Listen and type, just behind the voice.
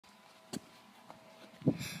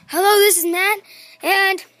Hello, this is Matt,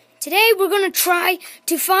 and today we're going to try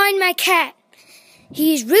to find my cat.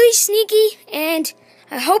 He's really sneaky, and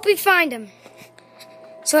I hope we find him.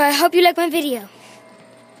 So I hope you like my video.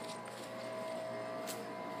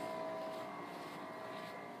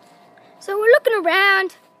 So we're looking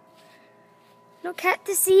around. No cat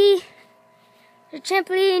to see. There's a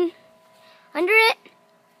trampoline. Under it?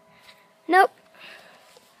 Nope.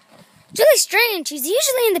 It's really strange. He's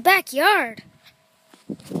usually in the backyard.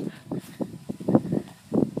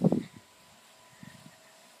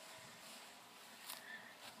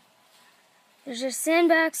 There's a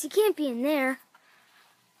sandbox. He can't be in there.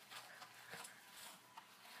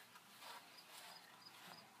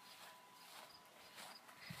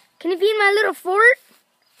 Can he be in my little fort?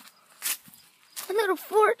 My little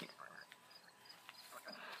fort.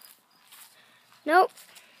 Nope.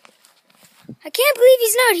 I can't believe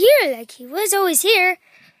he's not here. Like, he was always here.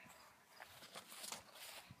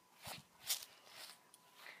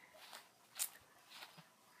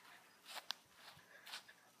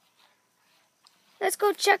 Let's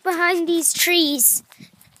go check behind these trees.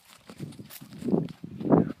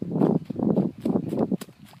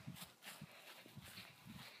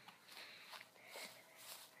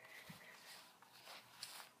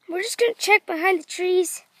 We're just gonna check behind the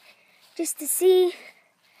trees just to see.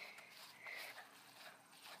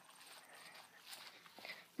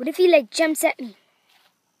 What if he jumps at me?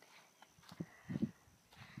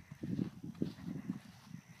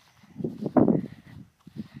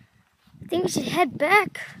 I think we should head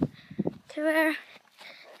back to where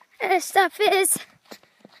that stuff is.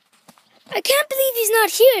 I can't believe he's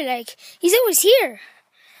not here. He's always here.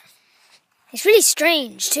 It's really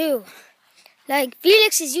strange, too.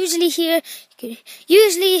 Felix is usually here. You can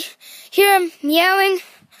usually hear him meowing.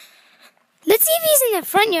 Let's see if he's in the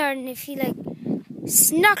front yard and if he,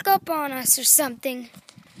 snuck up on us or something.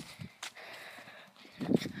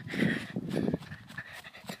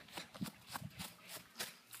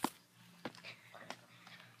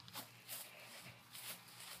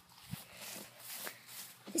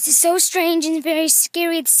 This is so strange and very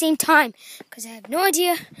scary at the same time, because I have no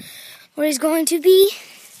idea where he's going to be.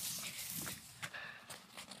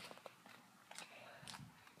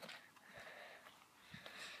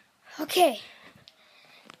 Okay.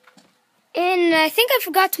 And I think I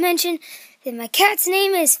forgot to mention that my cat's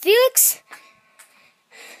name is Felix.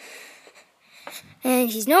 And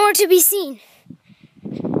he's nowhere to be seen.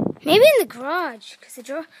 Maybe in the garage, because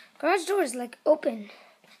the garage door is open.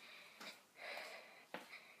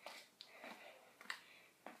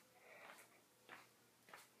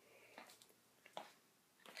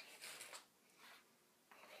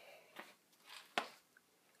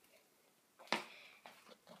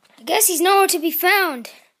 I guess he's nowhere to be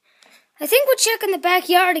found. I think we'll check in the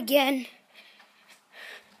backyard again.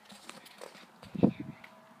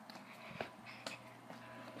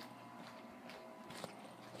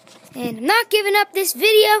 And I'm not giving up this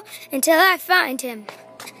video until I find him,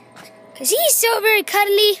 because he's so very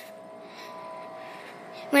cuddly.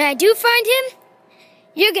 When I do find him,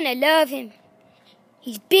 you're gonna love him.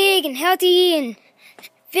 He's big and healthy and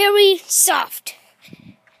very soft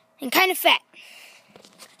and kind of fat.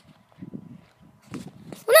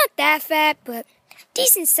 Well, not that fat, but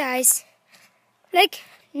decent size.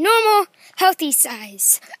 Normal, healthy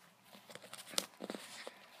size.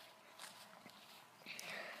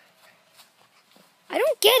 I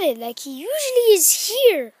don't get it. He usually is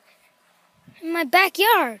here in my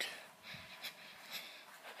backyard.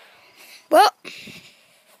 Well,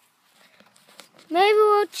 maybe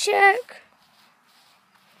we'll check.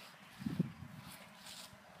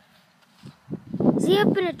 Is he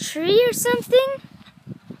up in a tree or something?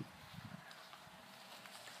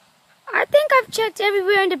 I think I've checked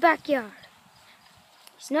everywhere in the backyard.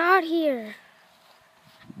 He's not here.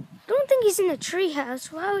 I don't think he's in the tree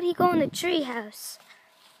house. Why would he go in the tree house?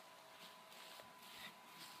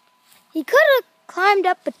 He could have climbed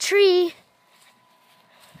up a tree.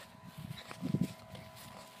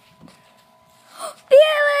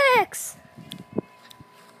 Felix!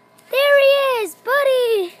 There he is,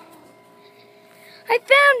 buddy! I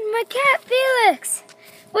found my cat, Felix.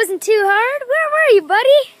 Wasn't too hard. Where were you,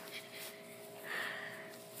 buddy?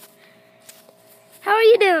 How are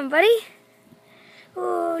you doing, buddy?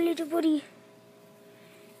 Oh, little buddy.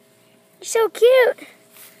 You're so cute.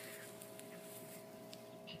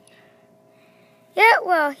 Yeah,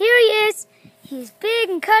 well, here he is. He's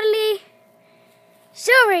big and cuddly.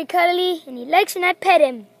 So very cuddly, and he likes when I pet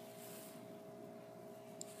him.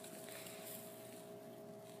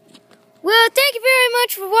 Well, thank you very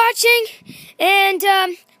much for watching, and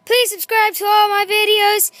please subscribe to all my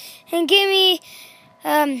videos and give me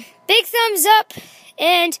Big thumbs up,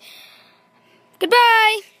 and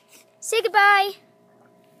goodbye. Say goodbye.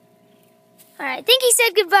 All right, I think he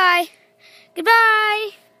said goodbye.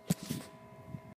 Goodbye.